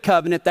Ark of the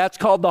Covenant. That's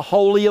called the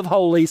Holy of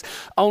Holies.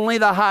 Only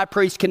the high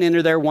priest can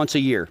enter there once a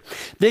year.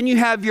 Then you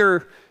have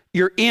your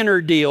inner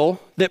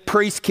deal that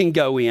priests can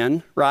go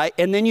in, right?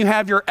 And then you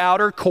have your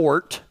outer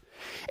court.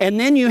 And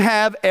then you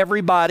have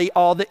everybody,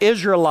 all the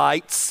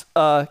Israelites,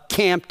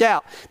 camped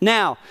out.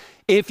 Now,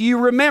 if you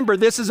remember,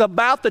 this is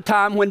about the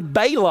time when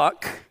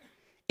Balak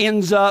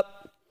ends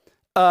up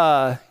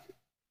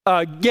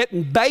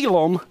getting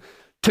Balaam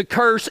to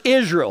curse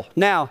Israel.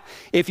 Now,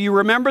 if you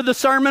remember the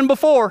sermon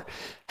before,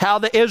 how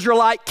the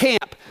Israelite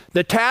camp,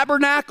 the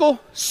tabernacle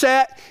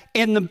sat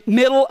in the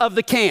middle of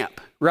the camp,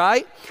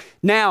 right?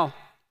 Now,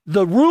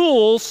 the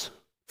rules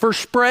for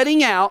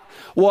spreading out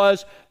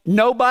was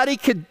nobody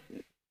could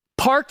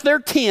park their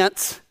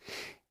tents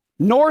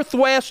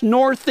northwest,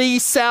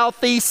 northeast,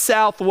 southeast,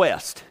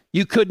 southwest.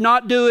 You could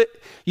not do it.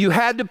 You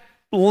had to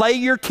lay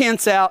your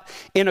tents out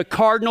in a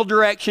cardinal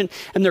direction.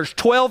 And there's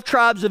 12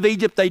 tribes of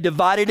Egypt. They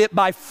divided it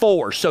by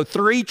 4. So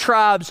 3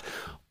 tribes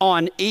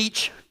on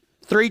each,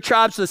 3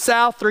 tribes to the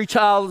south, 3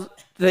 tribes to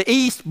the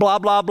east, blah,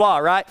 blah, blah,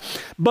 right?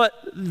 But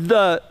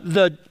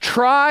the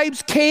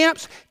tribes'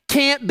 camps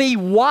can't be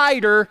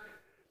wider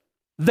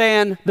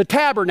than the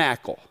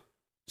tabernacle.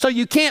 So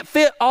you can't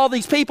fit all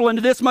these people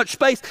into this much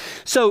space.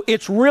 So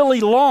it's really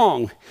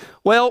long.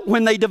 Well,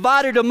 when they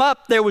divided them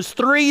up, there was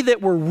 3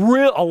 that were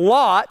a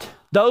lot.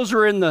 Those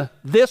are in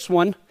this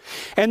one.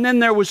 And then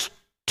there was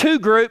 2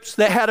 groups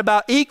that had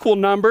about equal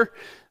number.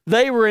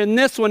 They were in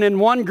this one, and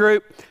one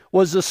group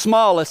was the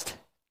smallest,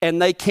 and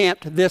they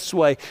camped this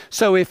way.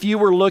 So if you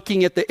were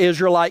looking at the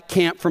Israelite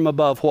camp from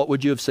above, what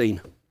would you have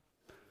seen?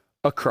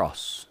 A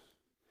cross.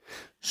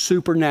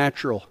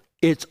 Supernatural.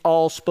 It's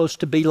all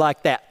supposed to be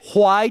like that.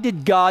 Why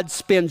did God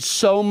spend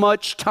so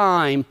much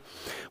time?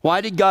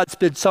 Why did God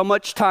spend so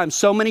much time,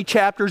 so many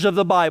chapters of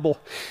the Bible,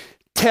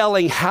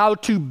 telling how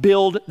to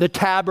build the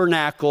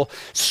tabernacle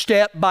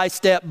step by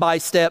step by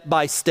step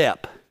by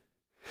step?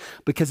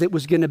 Because it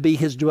was going to be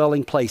his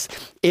dwelling place.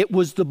 It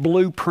was the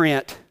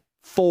blueprint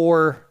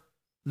for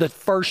the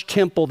first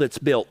temple that's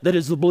built. That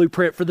is the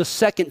blueprint for the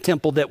second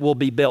temple that will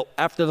be built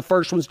after the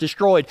first one's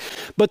destroyed.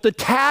 But the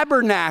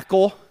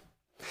tabernacle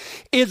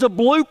is a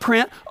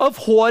blueprint of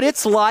what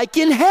it's like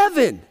in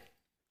heaven,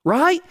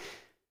 right?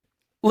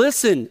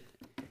 Listen,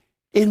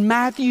 in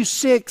Matthew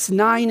 6,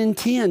 9, and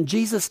 10,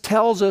 Jesus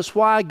tells us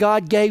why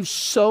God gave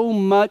so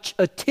much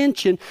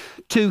attention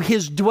to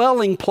his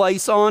dwelling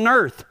place on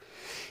earth.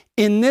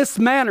 In this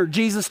manner,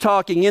 Jesus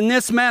talking, in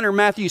this manner,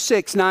 Matthew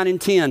 6, 9, and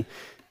 10,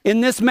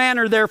 in this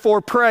manner, therefore,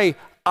 pray,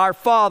 our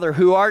Father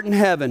who art in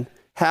heaven,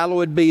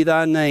 hallowed be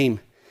thy name.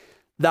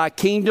 Thy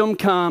kingdom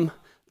come,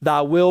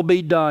 thy will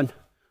be done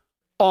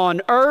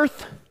on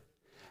earth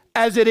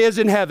as it is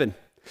in heaven.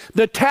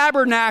 The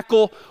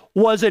tabernacle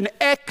was an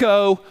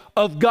echo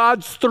of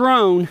God's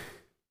throne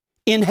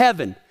in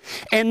heaven.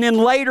 And then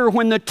later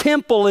when the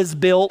temple is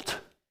built,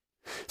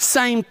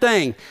 same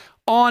thing,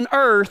 on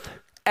earth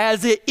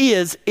as it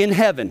is in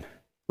heaven,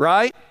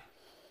 right?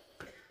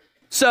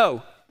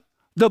 So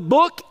the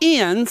book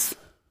ends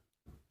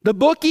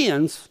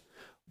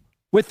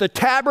with the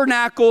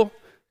tabernacle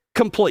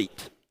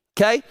complete,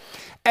 okay?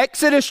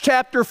 Exodus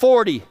chapter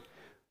 40,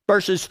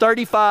 verses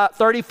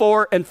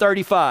 34 and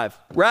 35,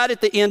 right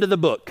at the end of the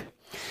book.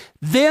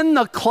 Then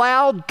the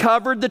cloud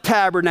covered the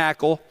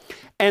tabernacle,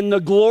 and the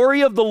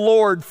glory of the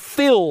Lord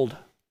filled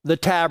the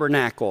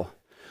tabernacle.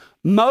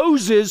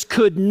 Moses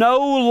could no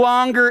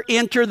longer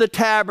enter the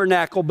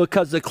tabernacle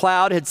because the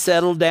cloud had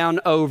settled down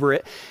over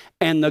it,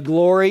 and the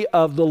glory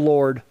of the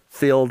Lord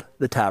filled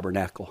the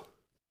tabernacle.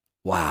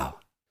 Wow.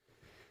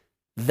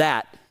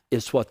 That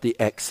is what the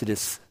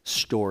Exodus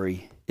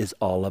story is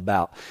all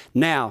about.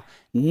 Now,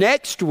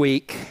 next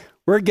week,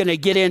 we're going to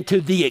get into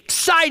the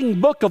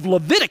exciting book of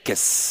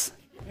Leviticus.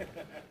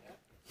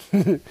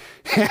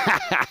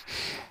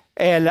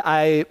 And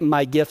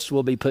my gifts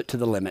will be put to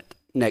the limit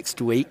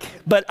next week.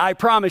 But I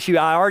promise you,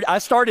 I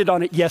started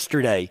on it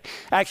yesterday.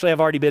 Actually,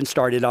 I've already been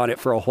started on it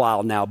for a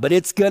while now. But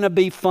it's going to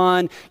be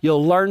fun.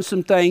 You'll learn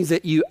some things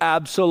that you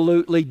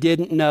absolutely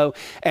didn't know.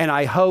 And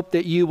I hope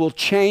that you will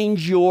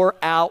change your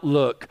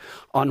outlook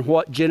on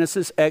what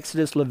Genesis,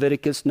 Exodus,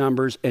 Leviticus,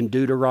 Numbers, and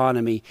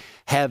Deuteronomy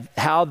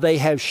how they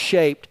have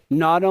shaped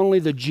not only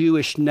the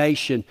Jewish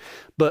nation,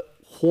 but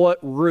what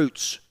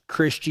roots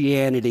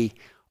Christianity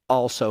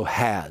also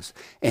has.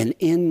 And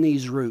in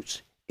these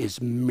roots is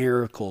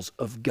miracles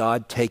of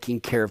God taking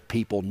care of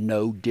people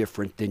no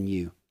different than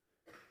you.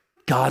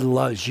 God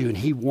loves you and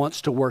he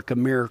wants to work a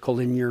miracle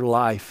in your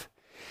life.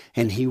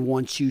 And he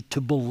wants you to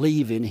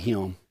believe in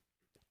him.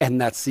 And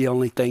that's the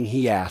only thing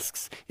he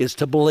asks, is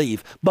to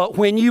believe. But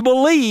when you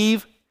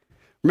believe,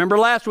 remember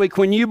last week,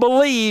 when you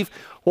believe,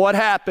 what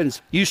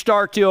happens? You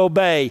start to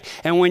obey.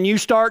 And when you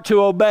start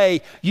to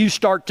obey, you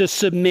start to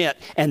submit.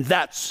 And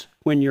that's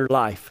when your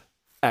life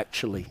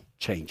actually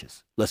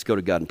changes. Let's go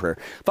to God in prayer.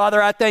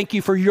 Father, I thank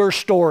you for your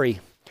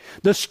story,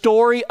 the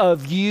story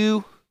of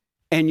you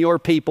and your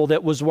people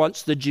that was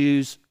once the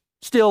Jews,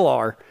 still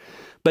are,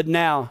 but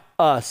now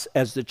us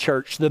as the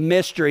church, the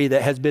mystery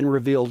that has been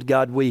revealed.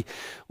 God, we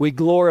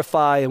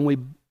glorify and we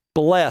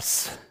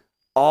bless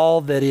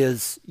all that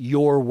is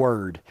your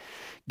word.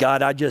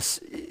 God,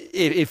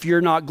 if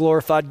you're not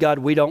glorified, God,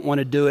 we don't want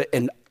to do it.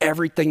 And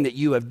everything that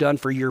you have done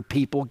for your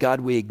people,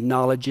 God, we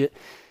acknowledge it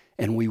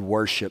and we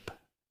worship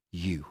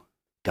you.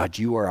 God,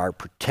 you are our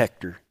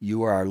protector.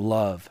 You are our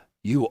love.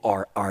 You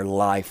are our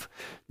life.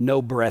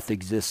 No breath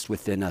exists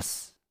within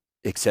us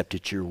except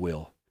at your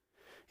will.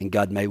 And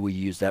God, may we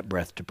use that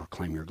breath to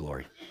proclaim your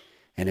glory.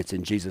 And it's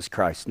in Jesus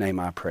Christ's name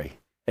I pray.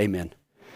 Amen.